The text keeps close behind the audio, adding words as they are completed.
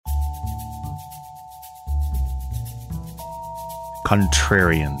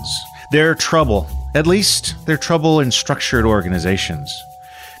Contrarians. They're trouble. At least, they're trouble in structured organizations.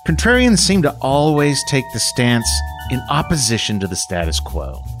 Contrarians seem to always take the stance in opposition to the status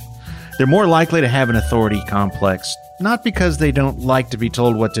quo. They're more likely to have an authority complex, not because they don't like to be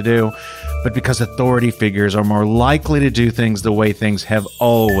told what to do, but because authority figures are more likely to do things the way things have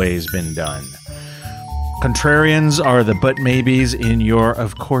always been done. Contrarians are the but maybes in your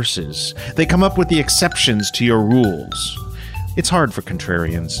of courses. They come up with the exceptions to your rules. It's hard for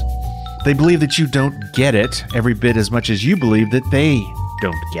contrarians. They believe that you don't get it every bit as much as you believe that they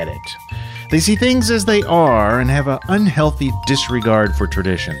don't get it. They see things as they are and have an unhealthy disregard for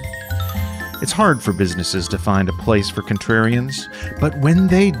tradition. It's hard for businesses to find a place for contrarians, but when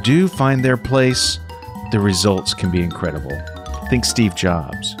they do find their place, the results can be incredible. Think Steve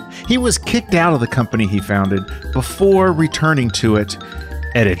Jobs. He was kicked out of the company he founded before returning to it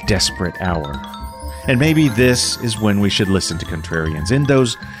at a desperate hour. And maybe this is when we should listen to contrarians, in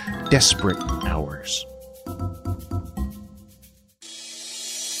those desperate hours.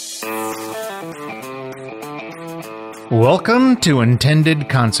 Welcome to Intended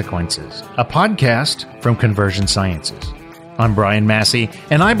Consequences, a podcast from Conversion Sciences. I'm Brian Massey,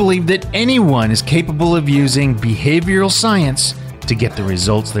 and I believe that anyone is capable of using behavioral science to get the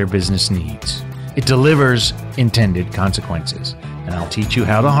results their business needs. It delivers intended consequences, and I'll teach you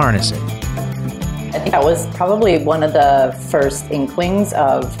how to harness it. I think that was probably one of the first inklings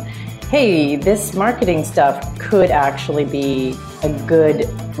of, hey, this marketing stuff could actually be a good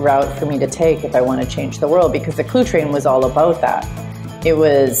route for me to take if I want to change the world, because the Cluetrain was all about that. It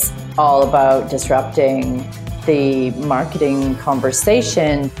was all about disrupting the marketing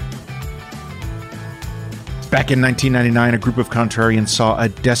conversation. Back in 1999, a group of contrarians saw a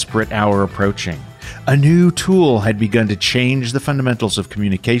desperate hour approaching. A new tool had begun to change the fundamentals of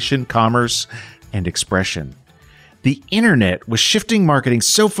communication, commerce, and expression. The internet was shifting marketing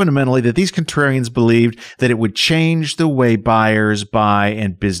so fundamentally that these contrarians believed that it would change the way buyers buy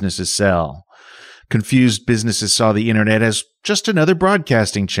and businesses sell. Confused businesses saw the internet as just another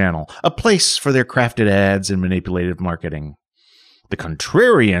broadcasting channel, a place for their crafted ads and manipulative marketing. The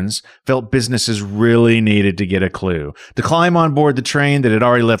contrarians felt businesses really needed to get a clue, to climb on board the train that had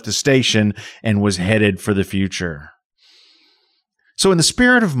already left the station and was headed for the future. So in the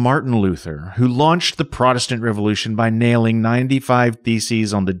spirit of Martin Luther, who launched the Protestant Revolution by nailing 95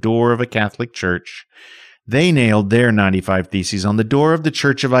 theses on the door of a Catholic church, they nailed their 95 theses on the door of the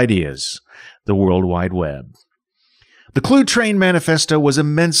Church of Ideas, the World Wide Web. The Cluetrain Manifesto was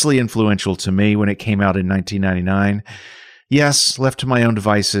immensely influential to me when it came out in 1999. Yes, left to my own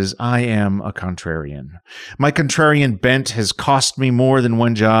devices, I am a contrarian. My contrarian bent has cost me more than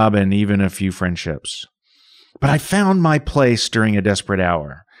one job and even a few friendships. But I found my place during a desperate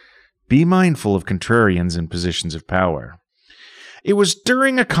hour. Be mindful of contrarians in positions of power. It was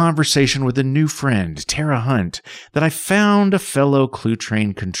during a conversation with a new friend, Tara Hunt, that I found a fellow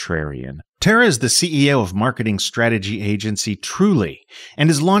Cluetrain contrarian. Tara is the CEO of marketing strategy agency Truly and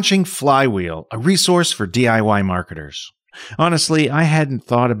is launching Flywheel, a resource for DIY marketers. Honestly, I hadn't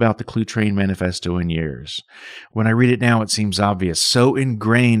thought about the Cluetrain Manifesto in years. When I read it now, it seems obvious. So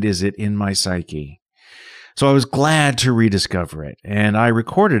ingrained is it in my psyche. So I was glad to rediscover it, and I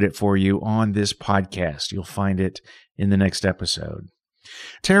recorded it for you on this podcast. You'll find it in the next episode.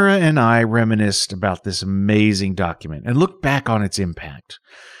 Tara and I reminisced about this amazing document and looked back on its impact.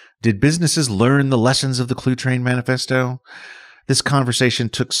 Did businesses learn the lessons of the Cluetrain Manifesto? This conversation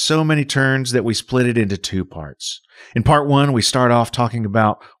took so many turns that we split it into two parts. In part one, we start off talking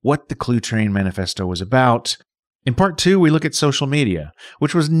about what the Cluetrain Manifesto was about. In part two, we look at social media,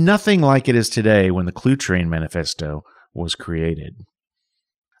 which was nothing like it is today when the Cluetrain Manifesto was created.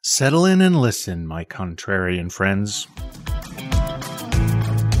 Settle in and listen, my contrarian friends.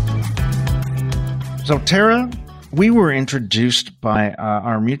 So, Tara, we were introduced by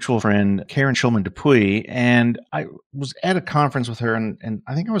our mutual friend, Karen Schulman Dupuy, and I was at a conference with her, and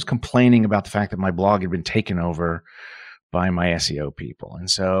I think I was complaining about the fact that my blog had been taken over by my SEO people. And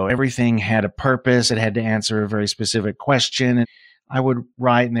so everything had a purpose. It had to answer a very specific question. And I would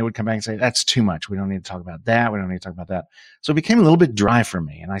write and they would come back and say, that's too much. We don't need to talk about that. We don't need to talk about that. So it became a little bit dry for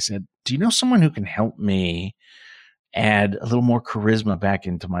me. And I said, do you know someone who can help me add a little more charisma back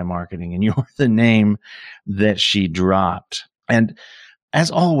into my marketing? And you're the name that she dropped. And as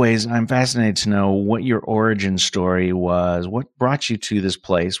always, I'm fascinated to know what your origin story was, what brought you to this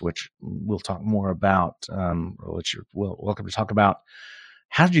place, which we'll talk more about, which you're welcome to talk about.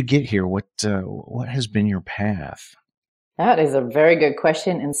 How did you get here? What has been your path? That is a very good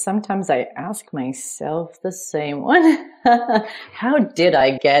question. And sometimes I ask myself the same one. How did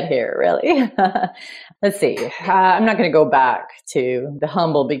I get here, really? Let's see. I'm not going to go back to the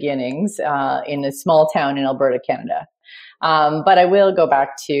humble beginnings in a small town in Alberta, Canada. But I will go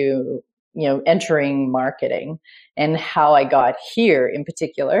back to, entering marketing and how I got here in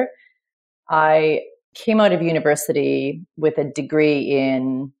particular. I came out of university with a degree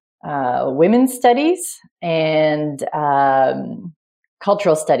in women's studies and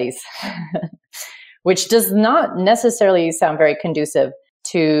cultural studies, which does not necessarily sound very conducive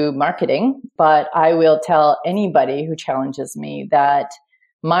to marketing, but I will tell anybody who challenges me that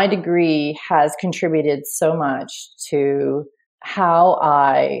my degree has contributed so much to how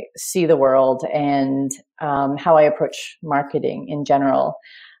I see the world and how I approach marketing in general,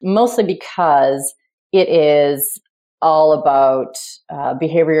 mostly because it is all about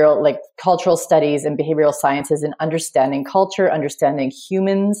behavioral, like cultural studies and behavioral sciences, and understanding culture, understanding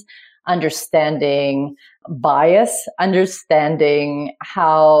humans, understanding bias, understanding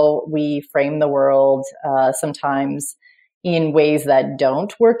how we frame the world sometimes in ways that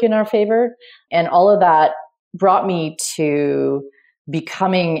don't work in our favor. And all of that brought me to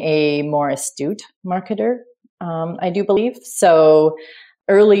becoming a more astute marketer, I do believe. So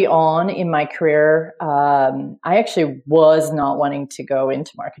early on in my career, I actually was not wanting to go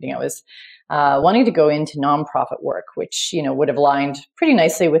into marketing. I was wanting to go into nonprofit work, which would have aligned pretty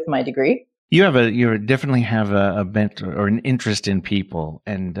nicely with my degree. You definitely have a bent or an interest in people,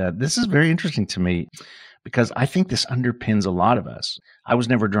 and this is very interesting to me because I think this underpins a lot of us. I was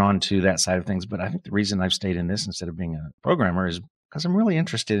never drawn to that side of things, but I think the reason I've stayed in this instead of being a programmer is because I'm really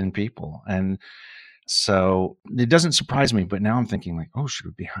interested in people, and so it doesn't surprise me. But now I'm thinking like, oh, should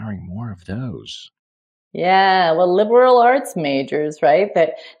we be hiring more of those? Yeah, well, liberal arts majors, right?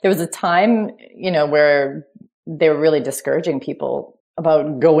 That there was a time, where they were really discouraging people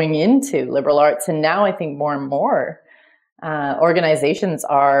about going into liberal arts, and now I think more and more organizations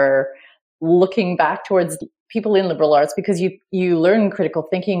are looking back towards people in liberal arts because you learn critical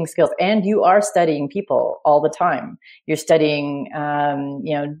thinking skills and you are studying people all the time. You're studying,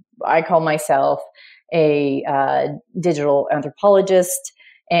 I call myself a digital anthropologist.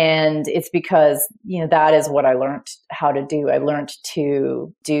 And it's because, that is what I learned how to do. I learned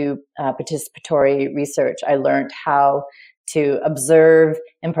to do participatory research. I learned how to observe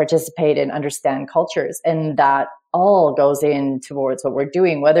and participate and understand cultures. And that all goes in towards what we're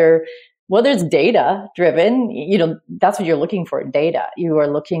doing, whether it's data driven, that's what you're looking for, data. You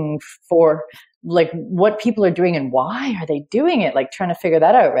are looking for like what people are doing and why are they doing it? Like trying to figure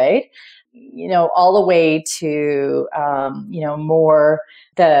that out, right? All the way to, more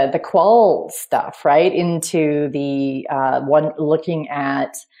the qual stuff, right? Into the one looking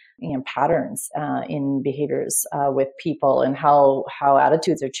at, patterns in behaviors with people and how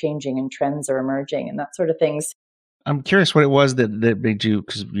attitudes are changing and trends are emerging and that sort of things. I'm curious what it was that made you,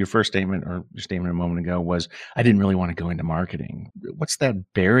 because your first statement or your statement a moment ago was, I didn't really want to go into marketing. What's that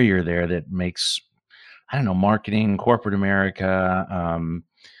barrier there that makes, I don't know, marketing, corporate America,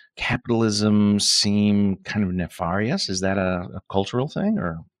 capitalism seem kind of nefarious? Is that a cultural thing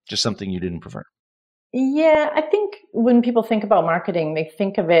or just something you didn't prefer? Yeah, I think when people think about marketing, they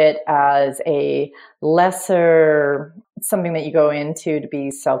think of it as a lesser, something that you go into to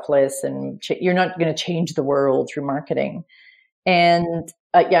be selfless and you're not going to change the world through marketing. And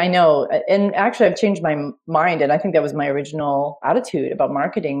yeah, I know. And actually, I've changed my mind. And I think that was my original attitude about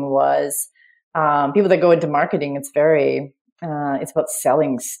marketing was people that go into marketing, it's about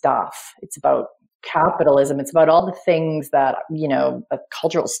selling stuff. It's about capitalism. It's about all the things that, a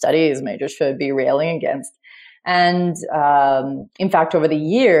cultural studies major should be railing against. And in fact, over the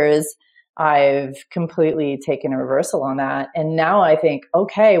years, I've completely taken a reversal on that. And now I think,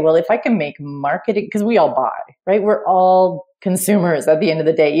 okay, well, if I can make marketing, because we all buy, right? We're all consumers at the end of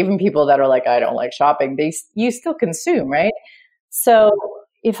the day. Even people that are like, I don't like shopping, you still consume, right? So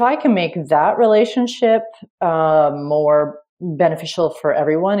if I can make that relationship more beneficial for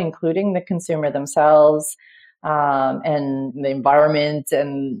everyone, including the consumer themselves, and the environment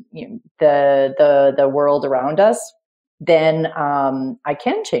and the world around us, then I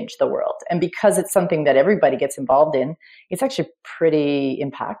can change the world. And because it's something that everybody gets involved in, it's actually pretty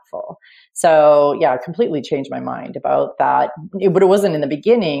impactful. So yeah, I completely changed my mind about that. But it wasn't in the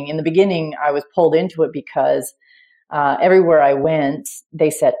beginning. In the beginning, I was pulled into it because everywhere I went, they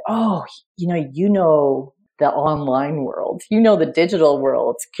said, oh, you know the online world, the digital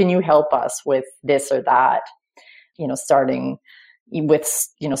world. Can you help us with this or that? Starting with,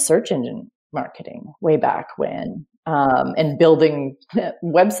 search engine marketing way back when. and building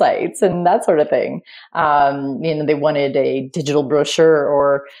websites and that sort of thing. They wanted a digital brochure,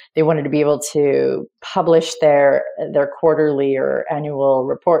 or they wanted to be able to publish their quarterly or annual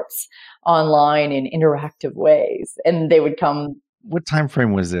reports online in interactive ways. And they would come. What time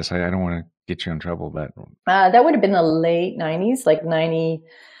frame was this? I don't want to get you in trouble, but That would have been the late 90s, like 90,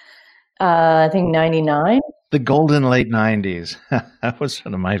 I think 99. the golden late 90s. That was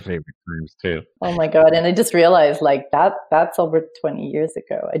one of my favorite times too. Oh my God. And I just realized like that's over 20 years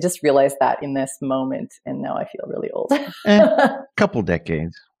ago. I just realized that in this moment. And now I feel really old. Couple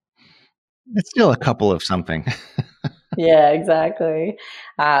decades. It's still a couple of something. Yeah, exactly.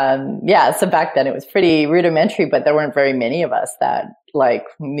 So back then it was pretty rudimentary, but there weren't very many of us that like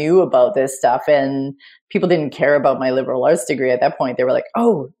knew about this stuff, and people didn't care about my liberal arts degree at that point. They were like,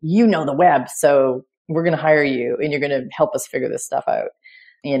 "Oh, you know the web, so we're going to hire you, and you're going to help us figure this stuff out."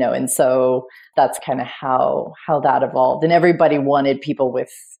 And so that's kind of how that evolved, and everybody wanted people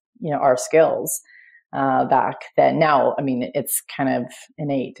with our skills back then. Now, I mean, it's kind of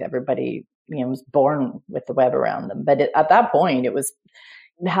innate. Everybody was born with the web around them. But at that point, it was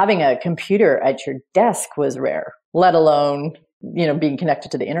having a computer at your desk was rare, let alone, being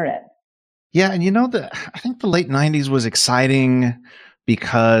connected to the internet. Yeah. And I think the late 90s was exciting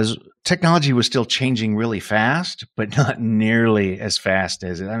because technology was still changing really fast, but not nearly as fast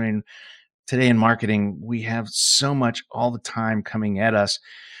as it. I mean, today in marketing, we have so much all the time coming at us.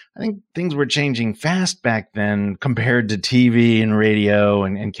 I think things were changing fast back then compared to TV and radio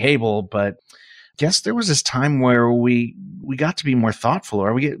and cable, but I guess there was this time where we got to be more thoughtful,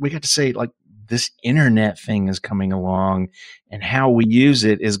 or we got to say, like, this internet thing is coming along, and how we use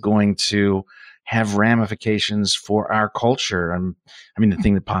it is going to have ramifications for our culture. The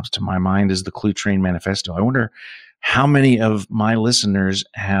thing that pops to my mind is the Cluetrain Manifesto. I wonder how many of my listeners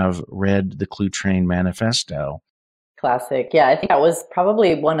have read the Cluetrain Manifesto. Classic. Yeah, I think that was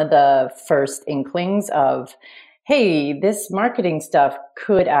probably one of the first inklings of, hey, this marketing stuff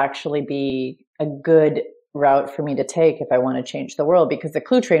could actually be a good route for me to take if I want to change the world, because the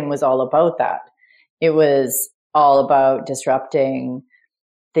Cluetrain was all about that. It was all about disrupting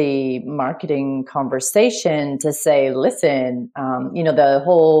the marketing conversation to say, listen, the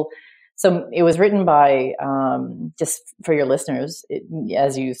whole. So it was written by, just for your listeners,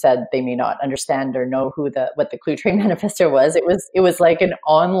 as you said, they may not understand or know what the Cluetrain Manifesto was. It was like an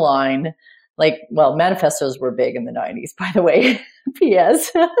online, manifestos were big in the 90s, by the way.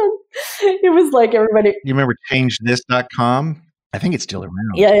 P.S. It was like everybody. You remember changethis.com? I think it's still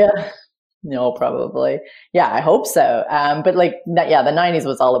around. Yeah. No, probably. Yeah, I hope so. But the 90s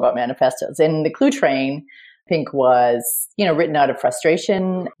was all about manifestos. And the Cluetrain, I think, was written out of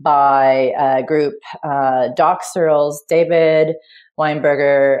frustration by a group, Doc Searles, David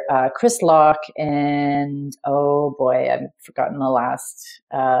Weinberger, Chris Locke, and oh boy, I've forgotten the last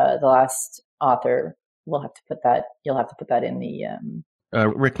author. You'll have to put that in the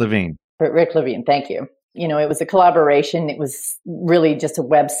Rick Levine. Rick Levine, thank you. It was a collaboration. It was really just a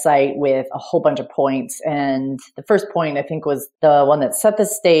website with a whole bunch of points. And the first point, I think, was the one that set the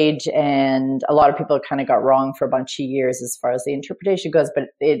stage. And a lot of people kind of got wrong for a bunch of years as far as the interpretation goes. But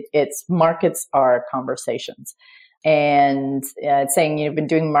it's markets are conversations. And it's saying you've been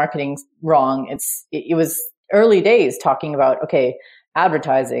doing marketing wrong. It was early days talking about, okay,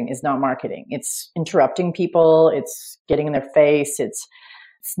 advertising is not marketing. It's interrupting people. It's getting in their face. It's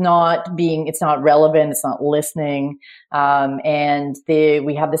not relevant. It's not listening. And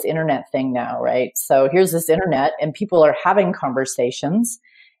we have this internet thing now, right? So here's this internet, and people are having conversations,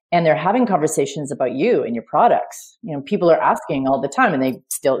 and they're having conversations about you and your products. People are asking all the time, and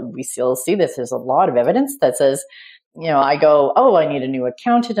we still see this. There's a lot of evidence that says, I go, oh, I need a new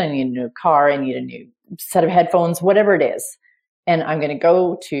accountant. I need a new car. I need a new set of headphones, whatever it is. And I'm going to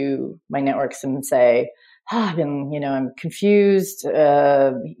go to my networks and say, I'm confused,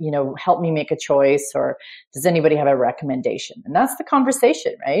 help me make a choice, or does anybody have a recommendation? And that's the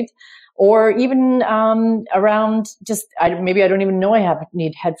conversation, right? Or even around just, maybe I don't even know I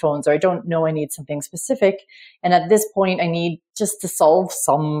need headphones, or I don't know I need something specific. And at this point, I need just to solve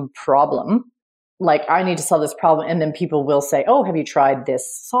some problem. Like, I need to solve this problem. And then people will say, oh, have you tried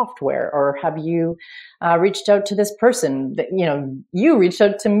this software? Or have you reached out to this person? You reached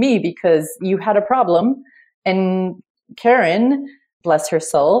out to me because you had a problem. And Karen, bless her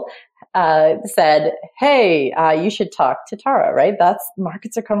soul, said, hey, you should talk to Tara, right? That's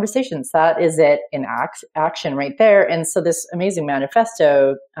markets are conversations. That is it in action right there. And so this amazing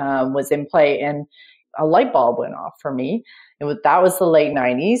manifesto was in play, and a light bulb went off for me. That was the late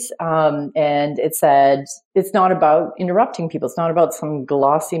 90s. And it said, it's not about interrupting people. It's not about some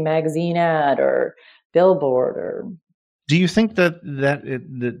glossy magazine ad or billboard or. Do you think that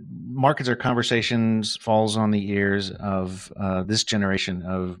the markets or conversations falls on the ears of this generation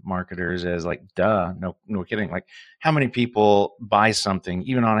of marketers as like, duh, no kidding. Like, how many people buy something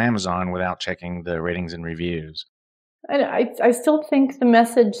even on Amazon without checking the ratings and reviews? I still think the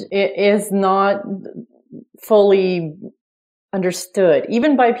message is not fully understood,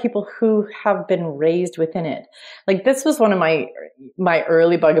 even by people who have been raised within it. Like, this was one of my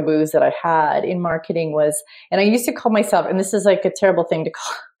early bugaboos that I had in marketing was, and I used to call myself, and this is like a terrible thing to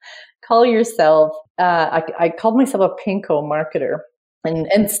call yourself. I called myself a pinko marketer,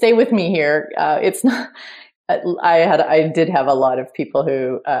 and stay with me here. It's not. I did have a lot of people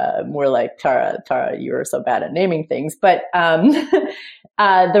who were like, Tara, you're so bad at naming things. But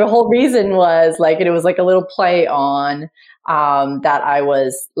the whole reason was like, it was like a little play on that I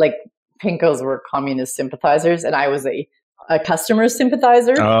was like, pinkos were communist sympathizers, and I was a customer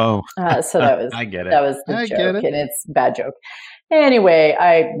sympathizer. Oh, so that was I get it. That was the joke, and it's a bad joke. Anyway,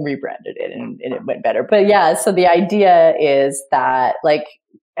 I rebranded it and it went better. But yeah, so the idea is that like,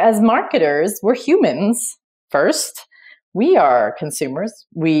 as marketers, we're humans. First, we are consumers.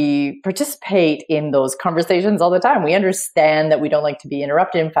 We participate in those conversations all the time. We understand that we don't like to be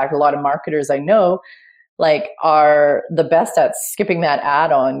interrupted. In fact, a lot of marketers I know like are the best at skipping that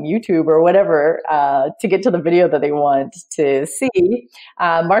ad on YouTube or whatever to get to the video that they want to see.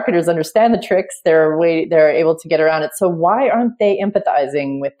 Marketers understand the tricks. They're able to get around it. So why aren't they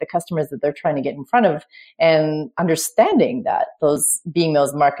empathizing with the customers that they're trying to get in front of and understanding that those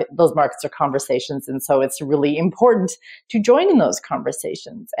markets are conversations, and so it's really important to join in those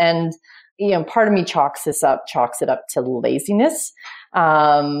conversations. And part of me chalks it up to laziness.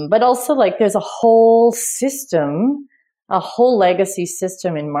 But also like there's a whole system, a whole legacy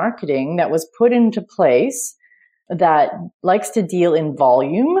system in marketing that was put into place that likes to deal in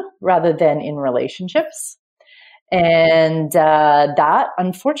volume rather than in relationships. And that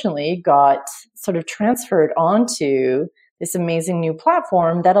unfortunately got sort of transferred onto this amazing new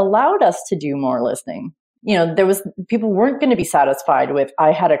platform that allowed us to do more listening. People weren't going to be satisfied with,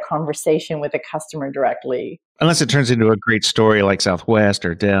 I had a conversation with a customer directly. Unless it turns into a great story like Southwest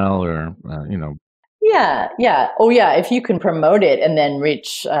or Dell or, Yeah. Oh, yeah. If you can promote it and then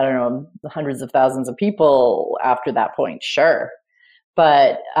reach, I don't know, hundreds of thousands of people after that point, sure.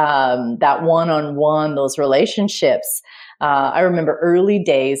 But that one-on-one, those relationships, I remember early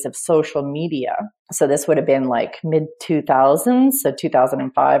days of social media. So this would have been like mid-2000s, so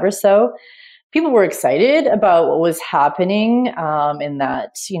 2005 or so. People were excited about what was happening in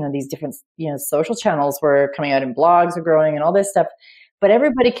that, these different, social channels were coming out and blogs were growing and all this stuff. But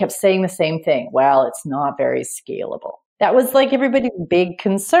everybody kept saying the same thing. Well, it's not very scalable. That was like everybody's big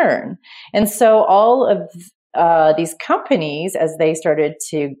concern. And so all of these companies, as they started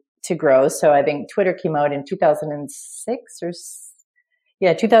to grow, so I think Twitter came out in 2006 or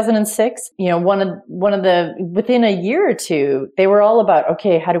 2006, one of the, within a year or two, they were all about,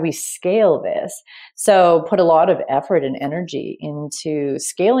 okay, how do we scale this? So put a lot of effort and energy into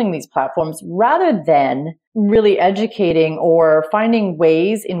scaling these platforms rather than really educating or finding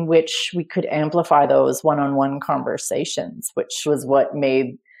ways in which we could amplify those one-on-one conversations, which was what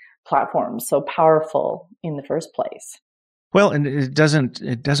made platforms so powerful in the first place. Well, and it doesn't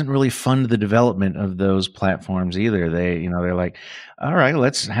really fund the development of those platforms either. They're like, all right,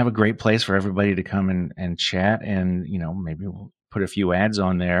 let's have a great place for everybody to come and chat, and maybe we'll put a few ads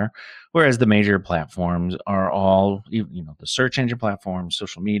on there. Whereas the major platforms are all, the search engine platforms,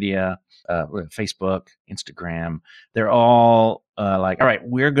 social media, Facebook, Instagram, they're all like, all right,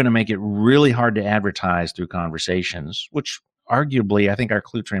 we're going to make it really hard to advertise through conversations, which arguably I think our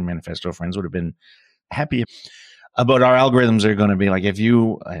Cluetrain Manifesto friends would have been happy about. Our algorithms are going to be like, if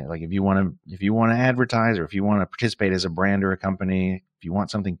you want to advertise, or if you want to participate as a brand or a company, if you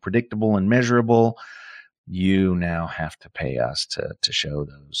want something predictable and measurable, you now have to pay us to show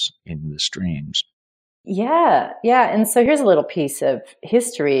those in the streams. Yeah. And so here's a little piece of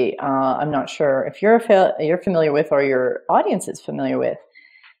history. I'm not sure if you're familiar with, or your audience is familiar with,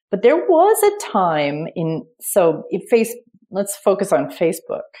 but there was a time let's focus on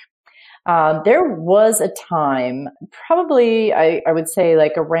Facebook. There was a time, probably I would say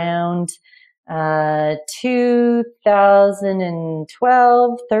like around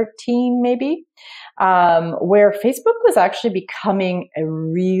 2012, 13 maybe, where Facebook was actually becoming a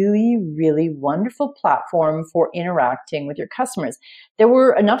really, really wonderful platform for interacting with your customers. There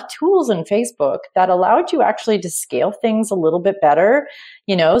were enough tools in Facebook that allowed you actually to scale things a little bit better,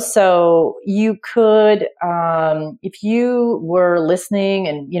 so you could, if you were listening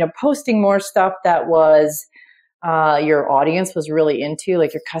and, posting more stuff that was your audience was really into,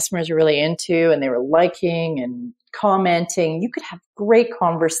 like your customers were really into, and they were liking and commenting, you could have great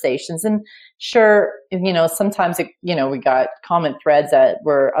conversations. And sure, sometimes we got comment threads that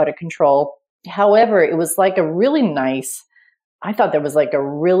were out of control. However, it was like I thought there was like a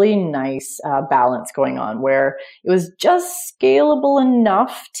really nice balance going on, where it was just scalable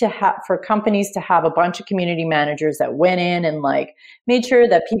enough for companies to have a bunch of community managers that went in and like made sure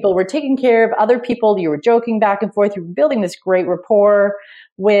that people were taking care of other people. You were joking back and forth. You were building this great rapport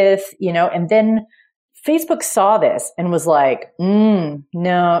with, and then Facebook saw this and was like, no,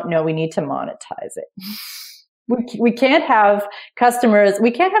 we need to monetize it. We can't have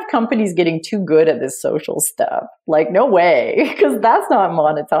companies getting too good at this social stuff. Like, no way, because that's not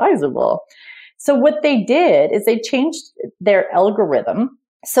monetizable. So what they did is they changed their algorithm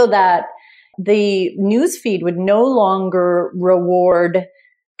so that the newsfeed would no longer reward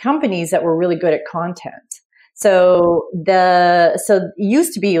companies that were really good at content. So it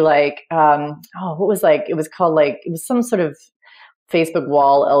used to be like, it was some sort of Facebook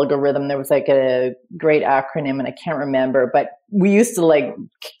wall algorithm. There was like a great acronym and I can't remember, but we used to like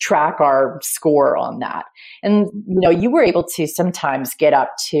track our score on that. And, you were able to sometimes get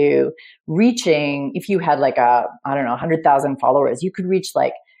up to reaching, if you had like 100,000 followers, you could reach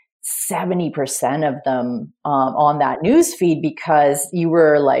like 70% of them on that news feed because you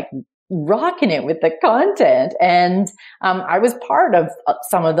were like rocking it with the content. And I was part of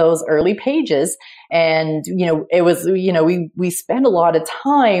some of those early pages. And, it was, we spent a lot of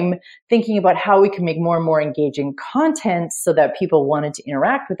time thinking about how we can make more and more engaging content so that people wanted to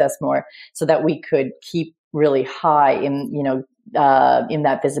interact with us more, so that we could keep really high in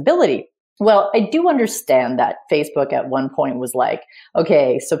that visibility. Well, I do understand that Facebook at one point was like,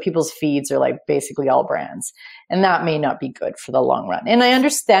 okay, so people's feeds are like basically all brands, and that may not be good for the long run. And I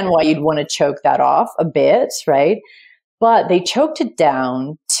understand why you'd want to choke that off a bit, right? But they choked it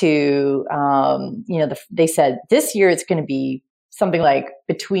down to, they said this year it's going to be something like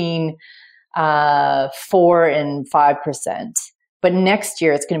between 4 and 5%. But next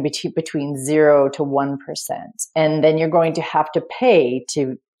year it's going to be between 0 to 1%. And then you're going to have to pay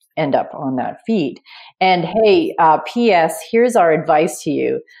to end up on that feed. And hey, P.S., here's our advice to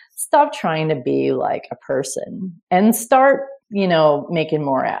you. Stop trying to be like a person and start, making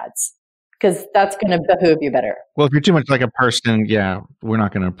more ads, because that's going to behoove you better. Well, if you're too much like a person, yeah, we're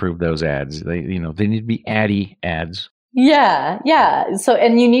not going to approve those ads. They need to be addy ads. Yeah. So,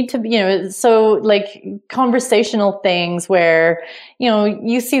 and you need to, so like conversational things where,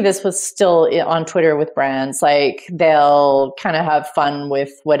 you see this was still on Twitter with brands, like they'll kind of have fun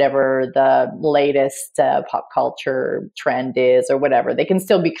with whatever the latest pop culture trend is or whatever. They can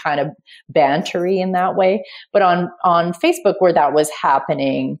still be kind of bantery in that way. But on Facebook, where that was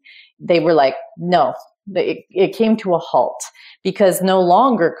happening, they were like, no. It came to a halt, because no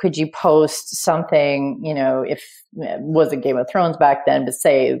longer could you post something, if it was a Game of Thrones back then, but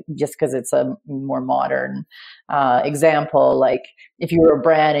say, just because it's a more modern example, like if you were a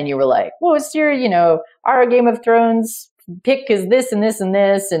brand and you were like, well, it's your, our Game of Thrones pick is this and this and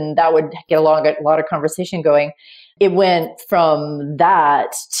this, and that would get a lot of conversation going. It went from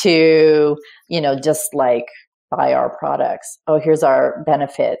that to, just like, buy our products. Oh, here's our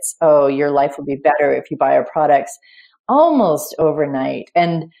benefits. Oh, your life will be better if you buy our products, almost overnight.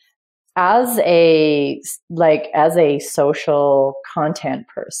 And as a social content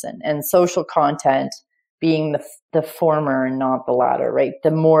person, and social content being the former and not the latter, right?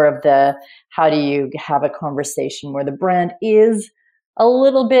 The more of the, how do you have a conversation where the brand is a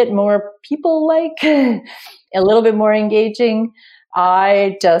little bit more people-like, a little bit more engaging.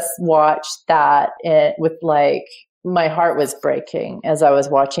 I just watched that with like, my heart was breaking as I was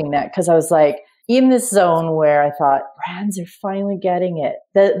watching that, because I was like in this zone where I thought brands are finally getting it.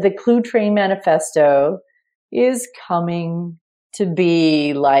 The Cluetrain Manifesto is coming to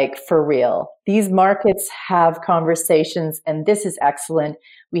be like for real. These markets have conversations, and this is excellent.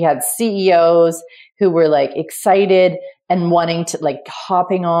 We had CEOs who were like excited and wanting to, like,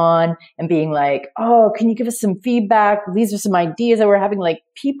 hopping on and being like, oh, can you give us some feedback? These are some ideas that we're having. Like,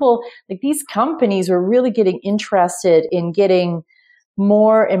 people, like these companies were really getting interested in getting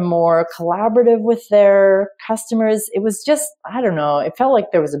more and more collaborative with their customers. It was just, I don't know, it felt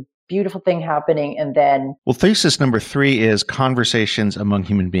like there was a beautiful thing happening. And then, well, thesis number 3 is conversations among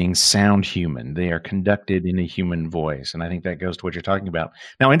human beings sound human. They are conducted in a human voice. And I think that goes to what you're talking about.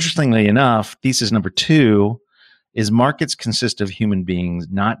 Now, interestingly enough, thesis number 2 is markets consist of human beings,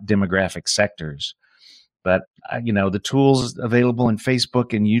 not demographic sectors. But, the tools available in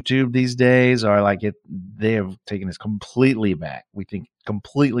Facebook and YouTube these days are like they have taken us completely back. We think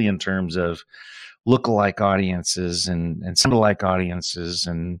completely in terms of look-alike audiences and sound-alike audiences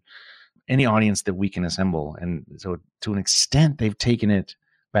and any audience that we can assemble. And so to an extent, they've taken it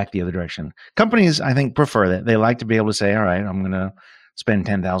back the other direction. Companies, I think, prefer that. They like to be able to say, all right, I'm going to spend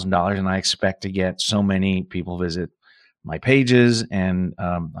 $10,000 and I expect to get so many people visit my pages, and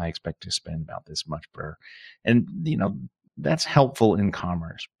I expect to spend about this much per. And, that's helpful in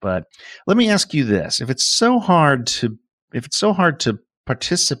commerce. But let me ask you this. If it's so hard to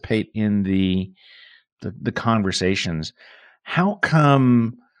participate in the conversations, how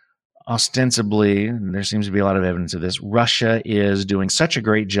come ostensibly, and there seems to be a lot of evidence of this, Russia is doing such a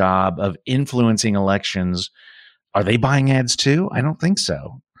great job of influencing elections? Are they buying ads too? I don't think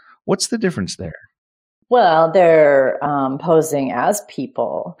so. What's the difference there? Well, they're posing as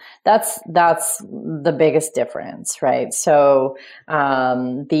people. That's the biggest difference, right? So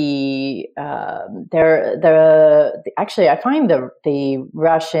actually, I find the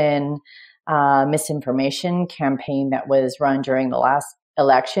Russian misinformation campaign that was run during the last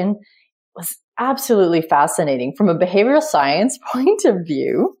election was absolutely fascinating from a behavioral science point of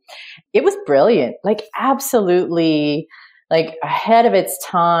view. It was brilliant, like absolutely, like ahead of its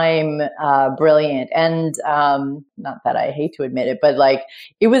time, brilliant. And not that I hate to admit it, but like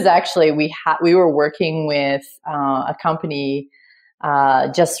it was actually, we were working with a company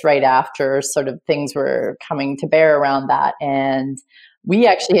just right after sort of things were coming to bear around that. And we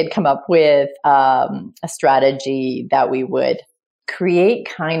actually had come up with a strategy that we would create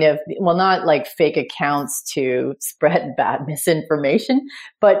kind of, well, not like fake accounts to spread bad misinformation,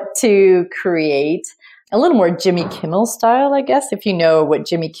 but to create a little more Jimmy Kimmel style, I guess. If you know what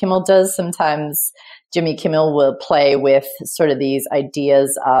Jimmy Kimmel does, sometimes Jimmy Kimmel will play with sort of these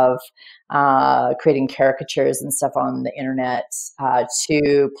ideas of creating caricatures and stuff on the internet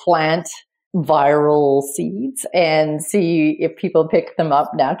to plant viral seeds and see if people pick them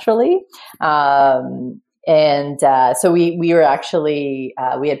up naturally. So we were actually,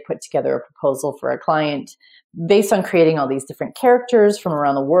 we had put together a proposal for a client based on creating all these different characters from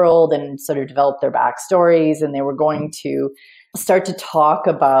around the world and sort of develop their backstories. And they were going to start to talk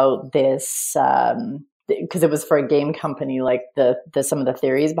about this, because it was for a game company, like some of the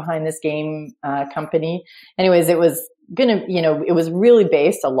theories behind this game company. Anyways, it was it was really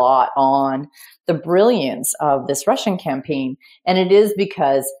based a lot on the brilliance of this Russian campaign. And it is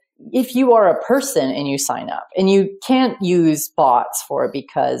because if you are a person and you sign up, and you can't use bots for it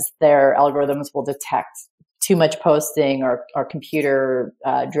because their algorithms will detect too much posting or computer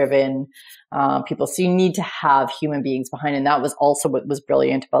driven people. So you need to have human beings behind. And that was also what was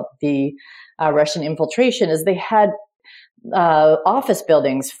brilliant about the Russian infiltration, is they had office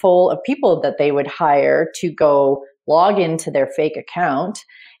buildings full of people that they would hire to go log into their fake account.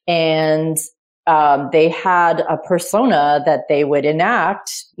 And they had a persona that they would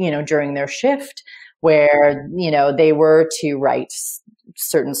enact, during their shift, where, they were to write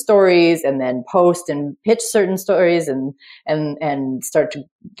certain stories and then post and pitch certain stories and start to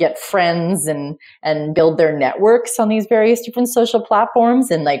get friends and build their networks on these various different social platforms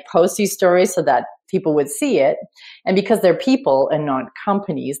and like post these stories so that people would see it. And because they're people and not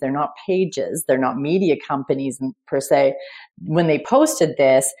companies, they're not pages, they're not media companies per se, when they posted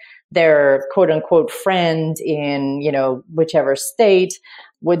this, their quote unquote friend in, whichever state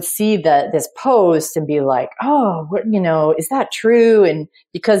would see this post and be like, oh, is that true? And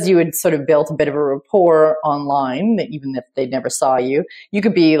because you had sort of built a bit of a rapport online, that even if they never saw you, you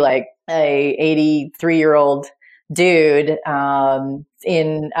could be like a 83-year-old dude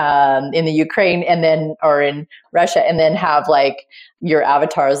in the Ukraine or in Russia, and then have like your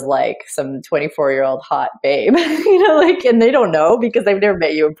avatar's like some 24-year-old hot babe, and they don't know because they've never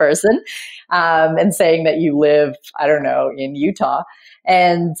met you in person, and saying that you live, I don't know, in Utah.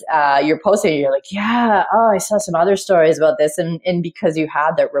 And you're posting, you're like, yeah, I saw some other stories about this. And because you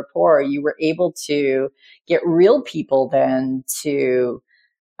had that rapport, you were able to get real people then to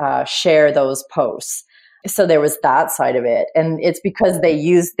share those posts. So there was that side of it. And it's because they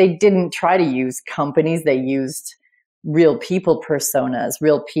didn't try to use companies, they used real people personas,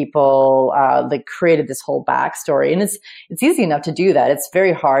 real people that created this whole backstory. And it's easy enough to do that. It's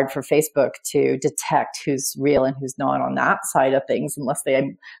very hard for Facebook to detect who's real and who's not on that side of things, unless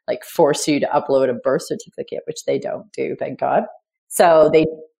they like force you to upload a birth certificate, which they don't do, thank God. So they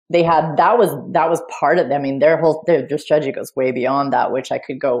had, that was part of them. I mean, their strategy goes way beyond that, which I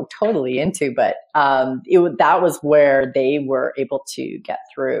could go totally into, but that was where they were able to get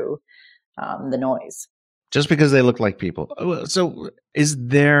through the noise. Just because they look like people. So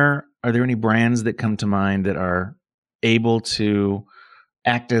are there any brands that come to mind that are able to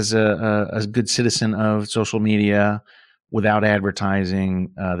act as a good citizen of social media without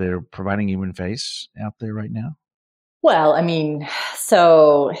advertising. They're providing human face out there right now. Well, I mean,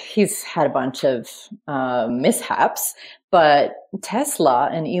 so he's had a bunch of mishaps, but Tesla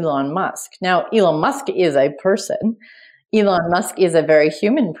and Elon Musk. Now, Elon Musk is a person. Elon Musk is a very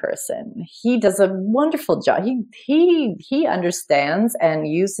human person. He does a wonderful job. He understands and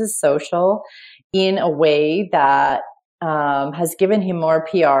uses social in a way that has given him more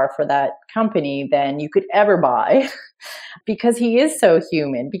PR for that company than you could ever buy. Because he is so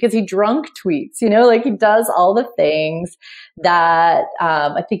human, because he drunk tweets, like he does all the things that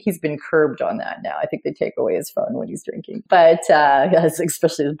I think he's been curbed on that now. I think they take away his phone when he's drinking, but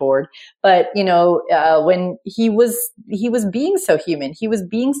especially his board. But when he was being so human, he was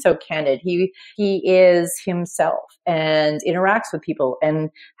being so candid. He is himself and interacts with people and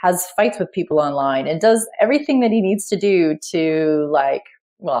has fights with people online and does everything that he needs to do to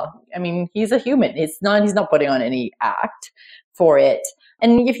well, I mean, he's a human. He's not putting on any act for it.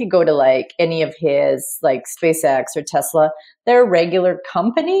 And if you go to any of his SpaceX or Tesla, they're regular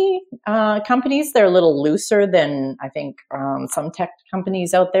companies. They're a little looser than I think some tech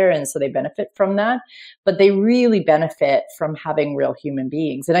companies out there, and so they benefit from that. But they really benefit from having real human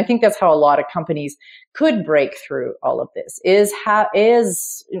beings, and I think that's how a lot of companies could break through all of this. Is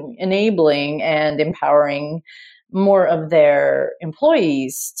enabling and empowering more of their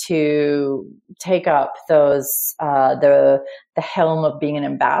employees to take up those the helm of being an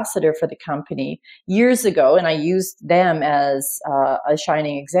ambassador for the company years ago, and I used them as a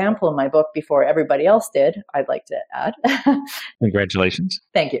shining example in my book before everybody else did. I'd like to add. Congratulations!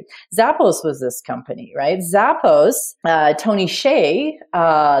 Thank you. Zappos was this company, right? Zappos, Tony Hsieh,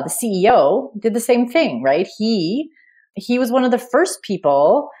 the CEO, did the same thing, right? He was one of the first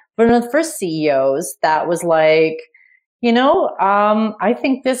people. One of the first CEOs that was like, I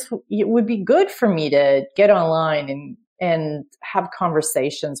think this would be good for me to get online and have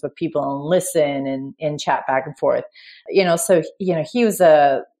conversations with people and listen and chat back and forth. So he was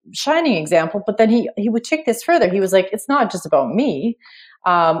a shining example, but then he would take this further. He was like, it's not just about me.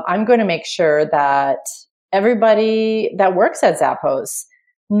 I'm going to make sure that everybody that works at Zappos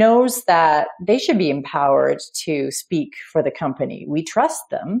knows that they should be empowered to speak for the company. We trust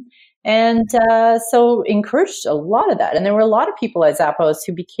them. And so encouraged a lot of that. And there were a lot of people at Zappos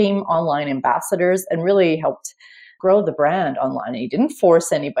who became online ambassadors and really helped grow the brand online. He didn't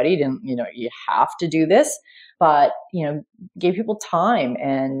force anybody, you have to do this, but, gave people time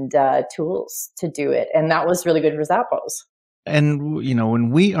and tools to do it. And that was really good for Zappos. And,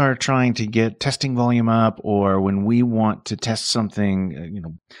 when we are trying to get testing volume up, or when we want to test something,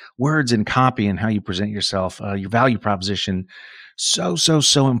 words and copy and how you present yourself, your value proposition, so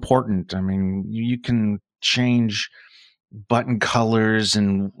important. I mean, you can change button colors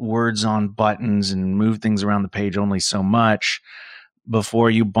and words on buttons and move things around the page only so much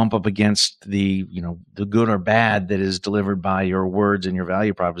before you bump up against the good or bad that is delivered by your words and your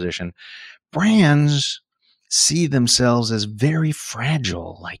value proposition. Brands see themselves as very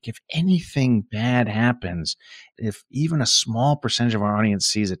fragile. Like if anything bad happens, if even a small percentage of our audience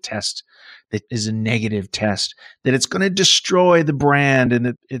sees a test that is a negative test, that it's going to destroy the brand,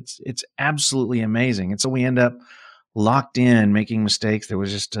 and it's absolutely amazing. And so we end up locked in, making mistakes. There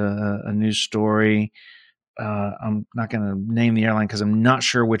was just a news story. I'm not going to name the airline because I'm not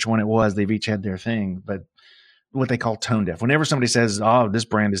sure which one it was. They've each had their thing, but what they call tone deaf. Whenever somebody says, "Oh, this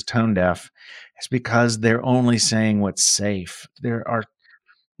brand is tone deaf," it's because they're only saying what's safe. There are,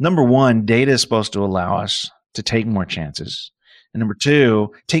 number one, data is supposed to allow us to take more chances. And number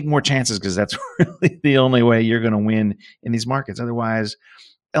two, take more chances because that's really the only way you're going to win in these markets. Otherwise,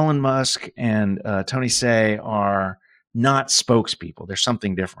 Elon Musk and Tony Hsieh are not spokespeople. They're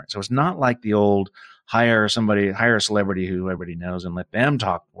something different. So it's not like the old hire a celebrity who everybody knows and let them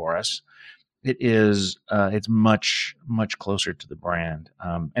talk for us. It is, it's much, much closer to the brand.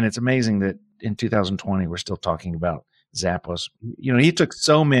 And it's amazing that in 2020, we're still talking about Zappos. He took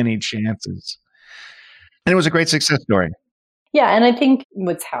so many chances, and it was a great success story. Yeah. And I think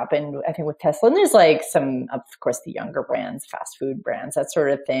what's happened, with Tesla, and there's some, of course, the younger brands, fast food brands, that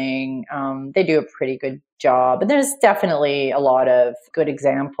sort of thing. They do a pretty good job. And there's definitely a lot of good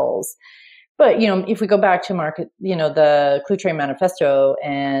examples. But, if we go back to market, the Cluetrain Manifesto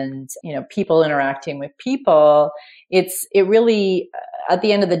and, people interacting with people, it really, at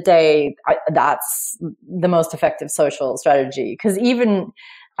the end of the day, that's the most effective social strategy. Because even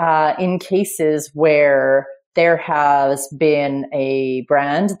in cases where there has been a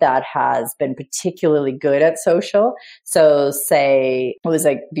brand that has been particularly good at social. So say it was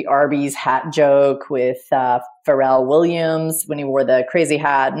like the Arby's hat joke with Pharrell Williams when he wore the crazy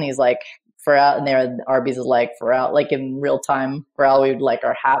hat and he's like Pharrell, and there Arby's is like Pharrell, like in real time, Pharrell, we would like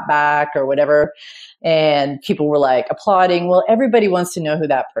our hat back or whatever. And people were like applauding. Well, everybody wants to know who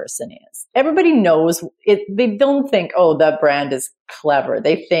that person is. Everybody knows it. They don't think, oh, that brand is clever.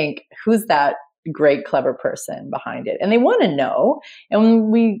 They think, who's that great, clever person behind it? And they want to know.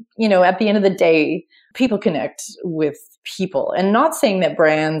 And we, at the end of the day, people connect with people, and not saying that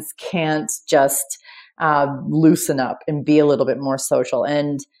brands can't just loosen up and be a little bit more social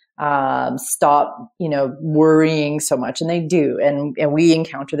and stop, worrying so much. And they do. And we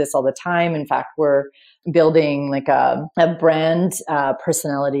encounter this all the time. In fact, we're building like a brand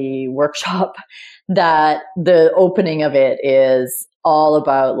personality workshop that the opening of it is all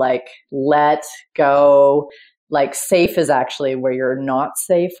about like, let go. Like safe is actually where you're not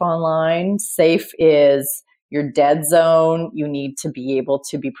safe online. Safe is your dead zone. You need to be able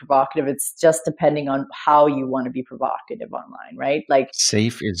to be provocative. It's just depending on how you want to be provocative online, right? Like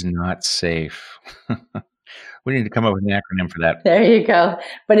safe is not safe. We need to come up with an acronym for that. There you go.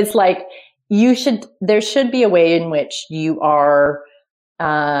 But it's like there should be a way in which you are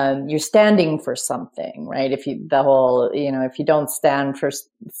you're standing for something, right? If you don't stand for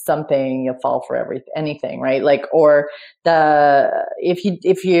something, you'll fall for anything, right? Like, or if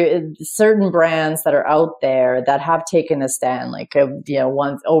you certain brands that are out there that have taken a stand, like,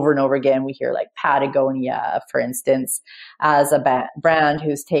 once over and over again, we hear like Patagonia, for instance, as a brand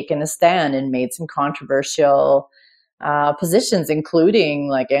who's taken a stand and made some controversial positions, including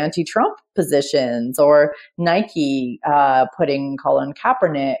like anti-Trump positions, or Nike putting Colin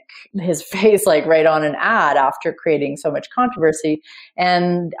Kaepernick, his face like right on an ad after creating so much controversy.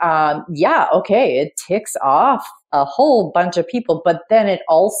 And it ticks off a whole bunch of people, but then it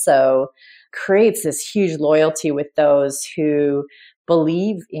also creates this huge loyalty with those who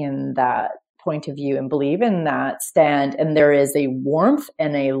believe in that point of view and believe in that stand. And there is a warmth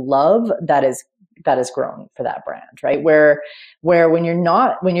and a love that is grown for that brand, right? Where when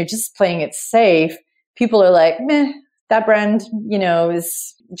you're just playing it safe, people are like, meh, that brand,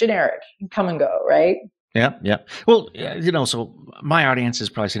 is generic, come and go, right? Yeah. Well, so my audience is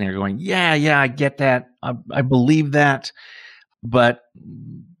probably sitting here going, yeah, I get that. I believe that. But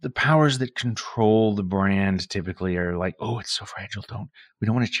the powers that control the brand typically are like, oh, it's so fragile. We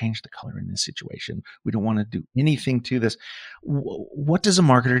don't want to change the color in this situation. We don't want to do anything to this. What does a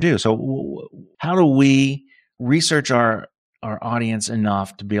marketer do? So how do we research our audience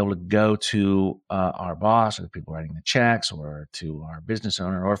enough to be able to go to our boss or the people writing the checks, or to our business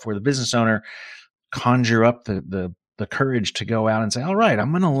owner, or if we're the business owner, conjure up the courage to go out and say, all right,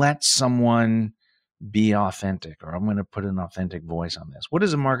 I'm going to let someone be authentic, or I'm going to put an authentic voice on this? What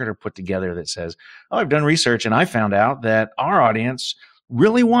does a marketer put together that says, oh, I've done research and I found out that our audience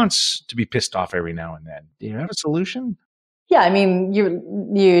really wants to be pissed off every now and then? Do you have a solution? Yeah, I mean, you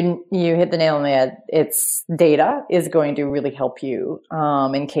hit the nail on the head. It's data is going to really help you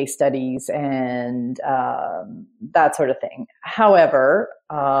in case studies and that sort of thing. However,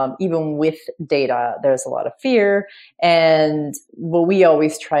 even with data, there's a lot of fear. And what we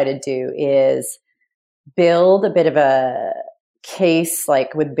always try to do is build a bit of a case,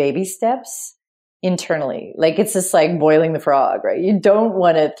 like with baby steps internally. Like it's just like boiling the frog, right? You don't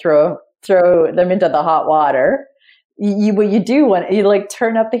want to throw them into the hot water. What you do want, you like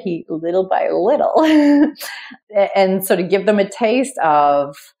turn up the heat little by little and sort of give them a taste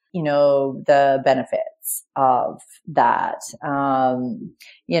of, the benefits of that.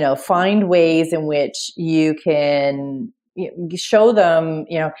 Find ways in which you can show them,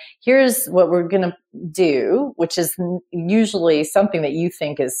 here's what we're going to do, which is usually something that you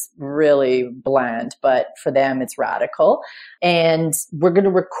think is really bland, but for them it's radical. And we're going to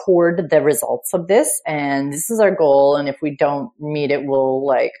record the results of this. And this is our goal. And if we don't meet it, we'll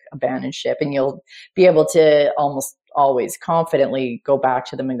like abandon ship, and you'll be able to almost always confidently go back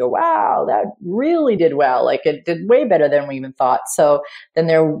to them and go, wow, that really did well. Like it did way better than we even thought. So then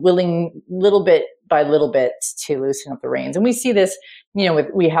they're willing little bit by little bit to loosen up the reins. And we see this,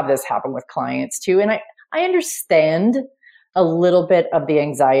 we have this happen with clients too. And I understand a little bit of the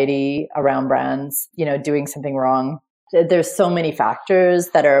anxiety around brands, doing something wrong. There's so many factors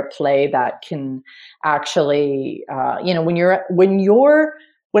that are at play that can actually, when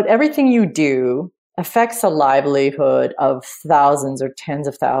everything you do affects the livelihood of thousands or tens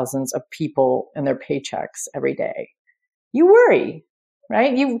of thousands of people and their paychecks every day, you worry,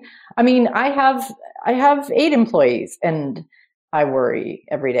 right? I have 8 employees and I worry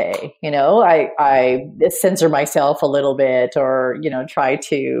every day. I censor myself a little bit, or, try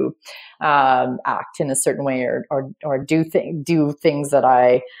to act in a certain way, or do things that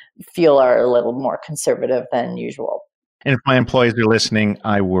I feel are a little more conservative than usual. And if my employees are listening,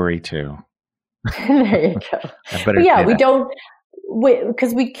 I worry too. There you go. But yeah, we don't,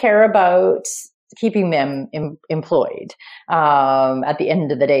 because we care about keeping them employed. At the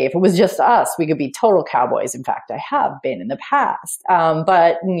end of the day, if it was just us, we could be total cowboys. In fact, I have been in the past.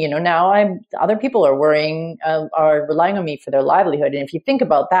 But now other people are are relying on me for their livelihood. And if you think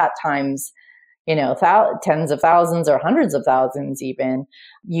about that times, tens of thousands or hundreds of thousands even,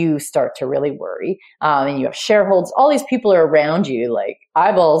 you start to really worry. And you have shareholders, all these people are around you, like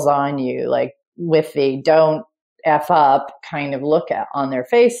eyeballs on you, like with the don't F up kind of look on their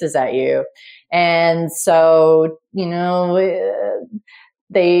faces at you. And so,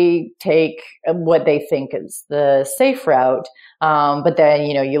 they take what they think is the safe route. But then,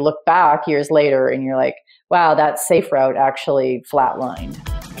 you look back years later and you're like, wow, that safe route actually flatlined.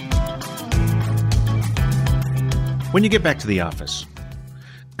 When you get back to the office,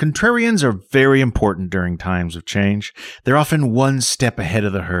 contrarians are very important during times of change. They're often one step ahead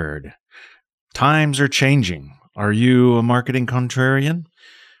of the herd. Times are changing. Are you a marketing contrarian?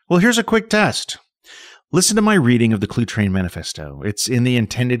 Well, here's a quick test. Listen to my reading of the Cluetrain Manifesto. It's in the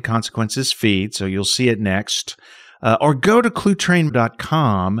Intended Consequences feed, so you'll see it next. Or go to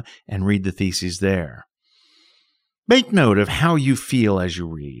cluetrain.com and read the theses there. Make note of how you feel as you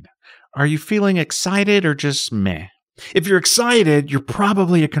read. Are you feeling excited or just meh? If you're excited, you're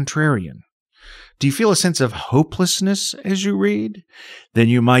probably a contrarian. Do you feel a sense of hopelessness as you read? Then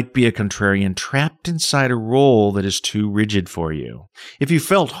you might be a contrarian trapped inside a role that is too rigid for you. If you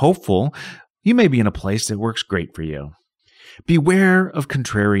felt hopeful, you may be in a place that works great for you. Beware of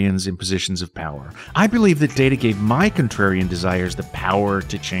contrarians in positions of power. I believe that data gave my contrarian desires the power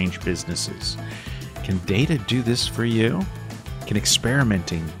to change businesses. Can data do this for you? Can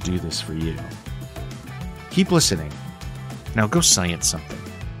experimenting do this for you? Keep listening. Now go science something.